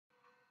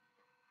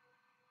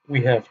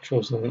We have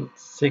chosen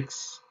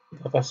 6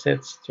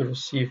 datasets to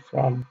receive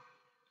from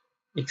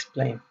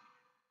explain.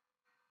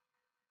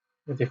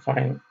 We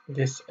define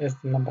this as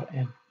the number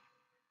n.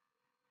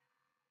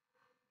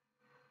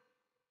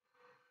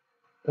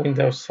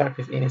 Windows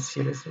socket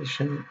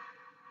initialization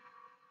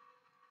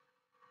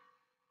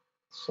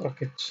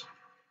socket.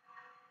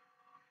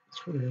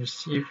 This will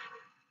receive,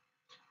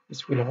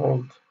 this will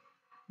hold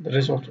the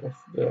result of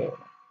the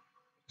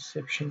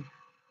reception.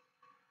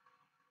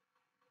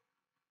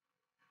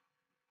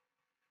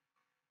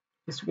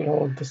 This will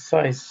hold the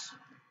size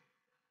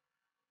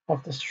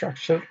of the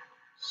structure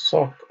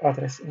sock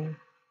address in.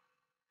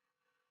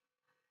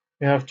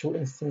 We have 2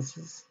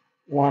 instances,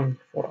 one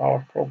for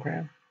our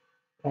program,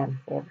 one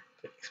for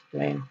the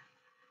explain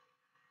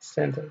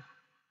sender.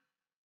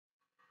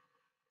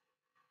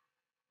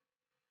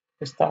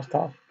 We start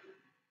up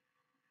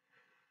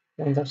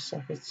Windows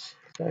sockets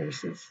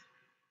services.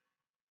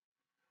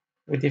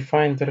 We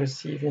define the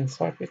receiving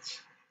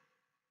socket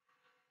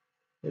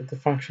with the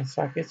function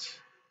socket.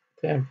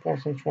 The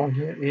important one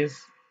here is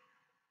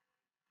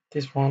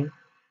this one,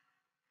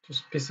 to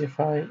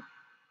specify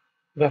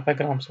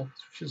datagram socket,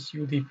 which is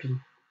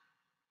UDP.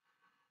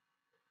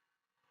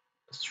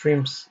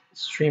 Stream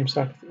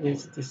socket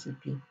is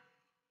TCP.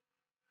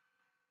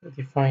 We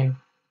define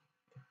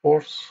the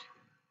ports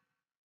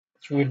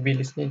that we will be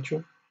listening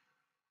to.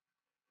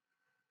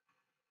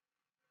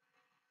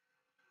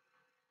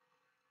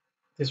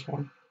 This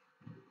one.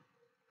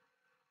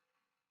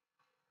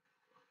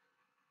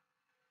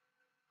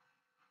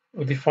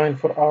 We define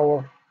for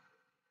our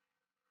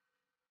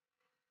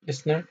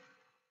listener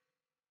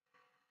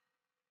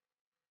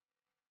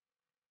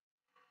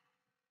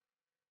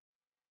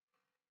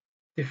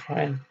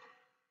define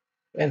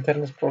the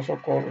internet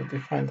protocol, we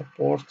define the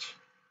port,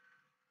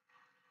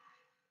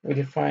 we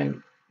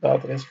define the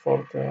address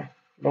for the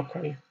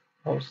local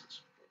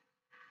host.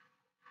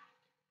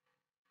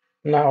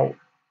 Now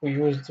we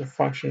use the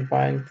function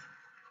bind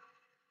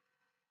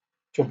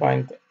to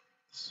bind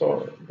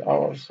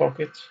our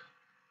socket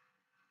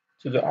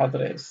to the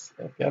address,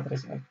 IP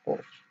address and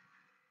port.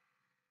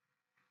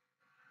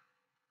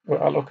 We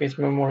allocate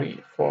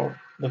memory for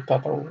the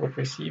data we will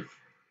receive.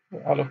 We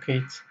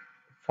allocate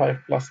 5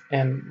 plus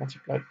n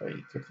multiplied by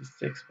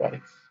 36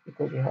 bytes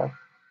because we have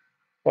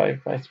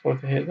 5 bytes for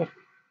the header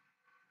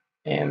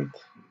and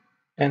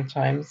n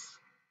times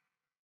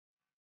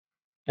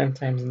 9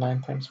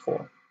 times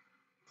 4,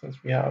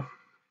 since we have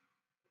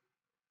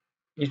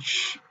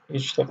each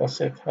data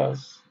set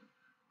has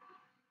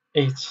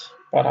 8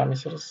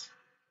 parameters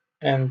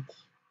and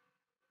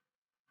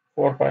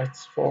 4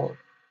 bytes for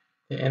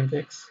the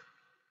index.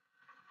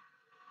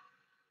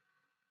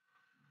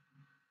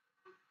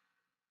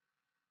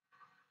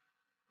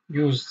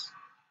 Use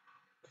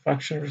the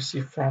function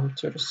receive from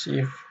to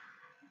receive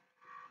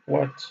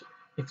what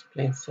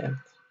explain sent.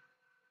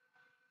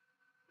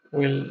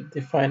 We'll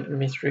define a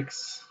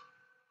matrix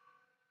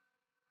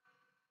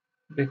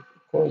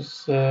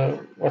because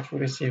what we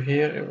receive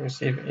here, we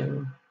receive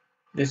in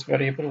this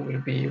variable will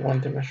be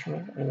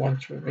one-dimensional. I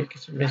want to make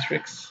it a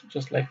matrix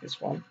just like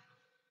this one.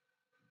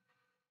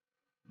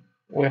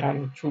 We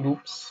run 2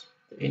 loops,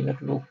 the inner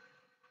loop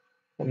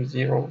from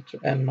 0 to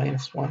n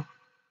minus 1,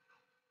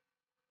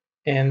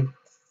 and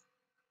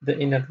the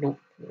inner loop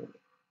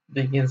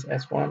begins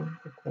as 1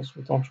 because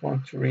we don't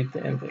want to read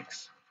the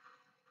index.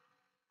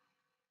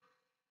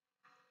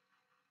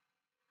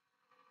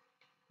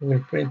 We will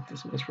print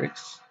this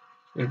matrix.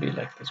 It will be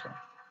like this one.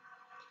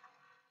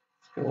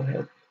 Let's go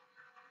ahead.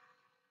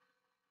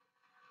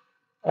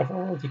 I've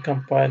already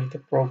compiled the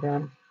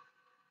program.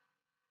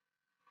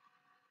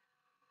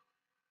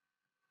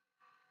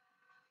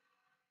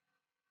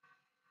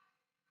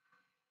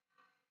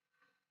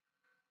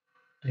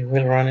 I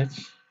will run it.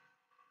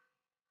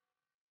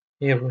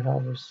 Here we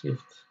have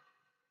received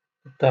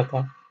the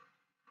data.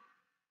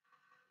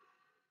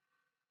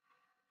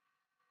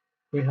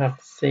 We have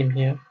the same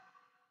here,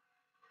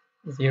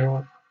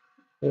 0,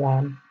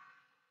 1,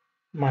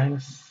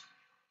 minus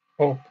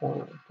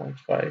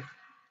 0.5,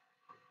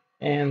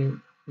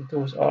 and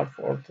those are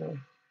for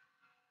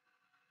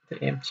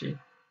the empty.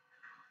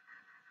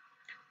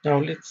 Now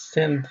let's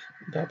send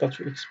data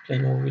to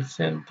explain. We will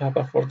send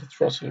data for the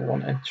throttle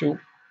 1 and 2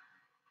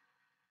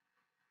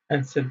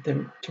 and set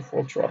them to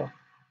full throttle.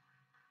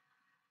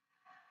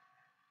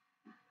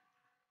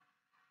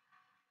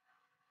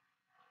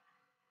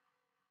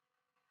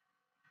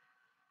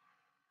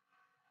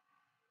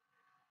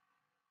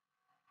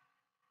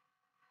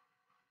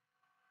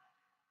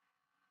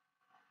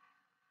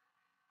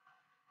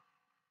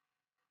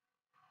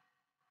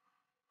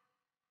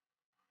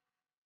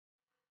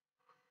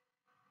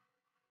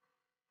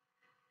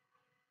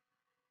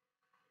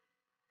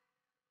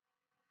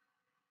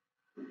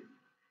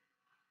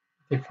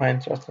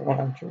 Define throttle 1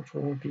 and 2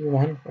 will be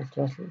 1 for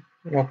throttle,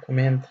 no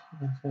command,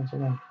 and so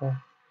on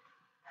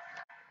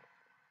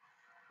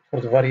for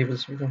the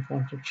variables we don't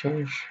want to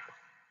change.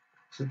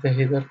 This is the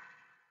header.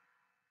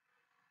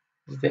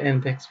 This is the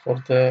index for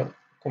the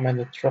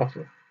commanded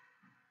throttle.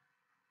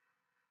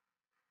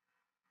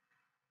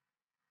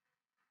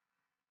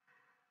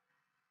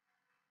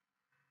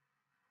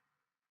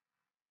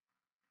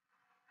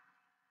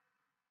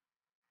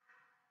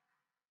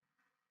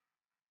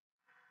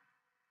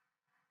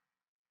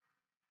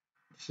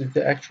 This is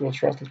the actual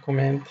throttle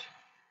command.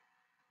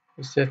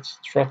 We set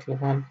throttle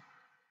 1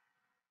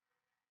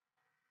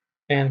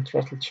 and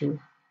throttle 2,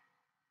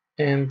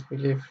 and we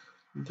leave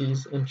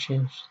these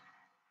unchanged.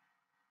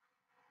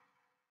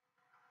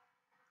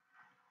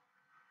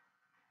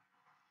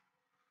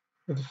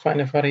 We define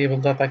a variable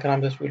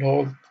datagram that will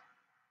hold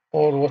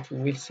all what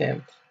we will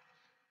send.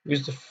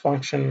 Use the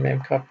function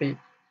memcopy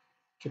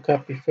to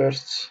copy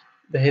first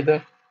the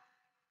header.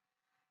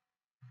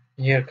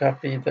 Here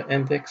copy the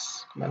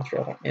index, command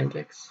draw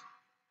index,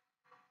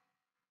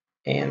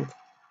 and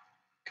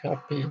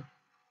copy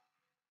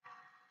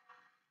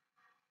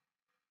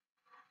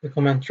the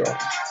command draw.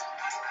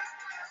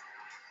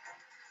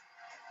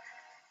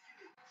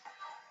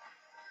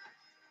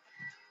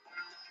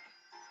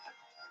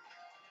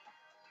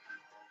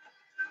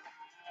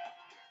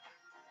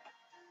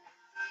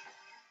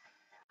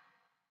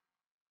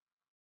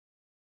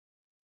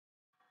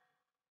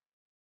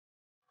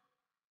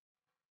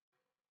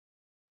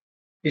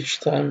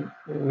 Each time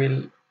we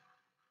will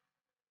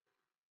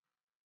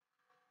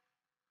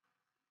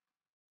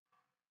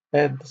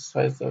add the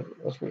size of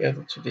what we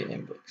added to the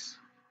index.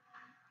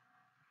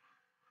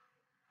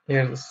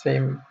 Here the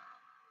same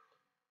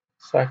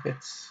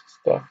sockets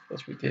stuff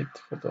that we did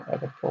for the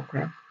other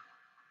program.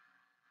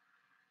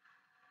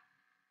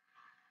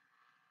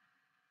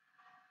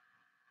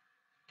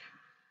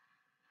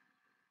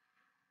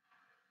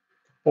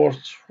 The port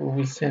we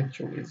will send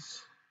to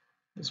is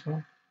this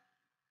one.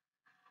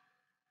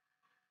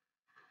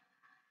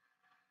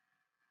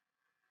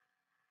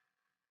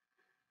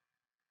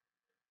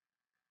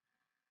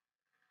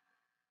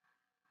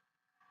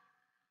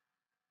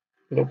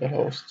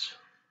 Localhost,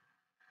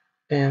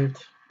 and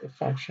the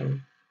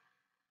function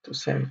to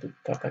send the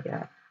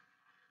datagram.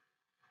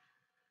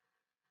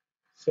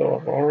 So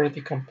I've already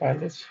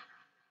compiled it.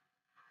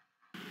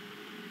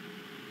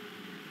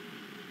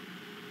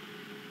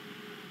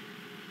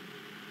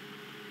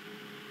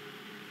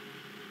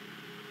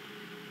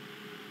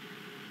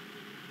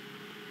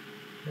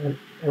 And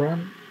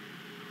run,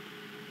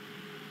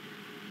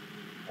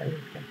 and you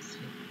can see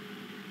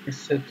this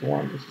set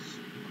one is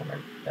the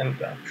command and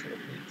the actual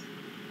is.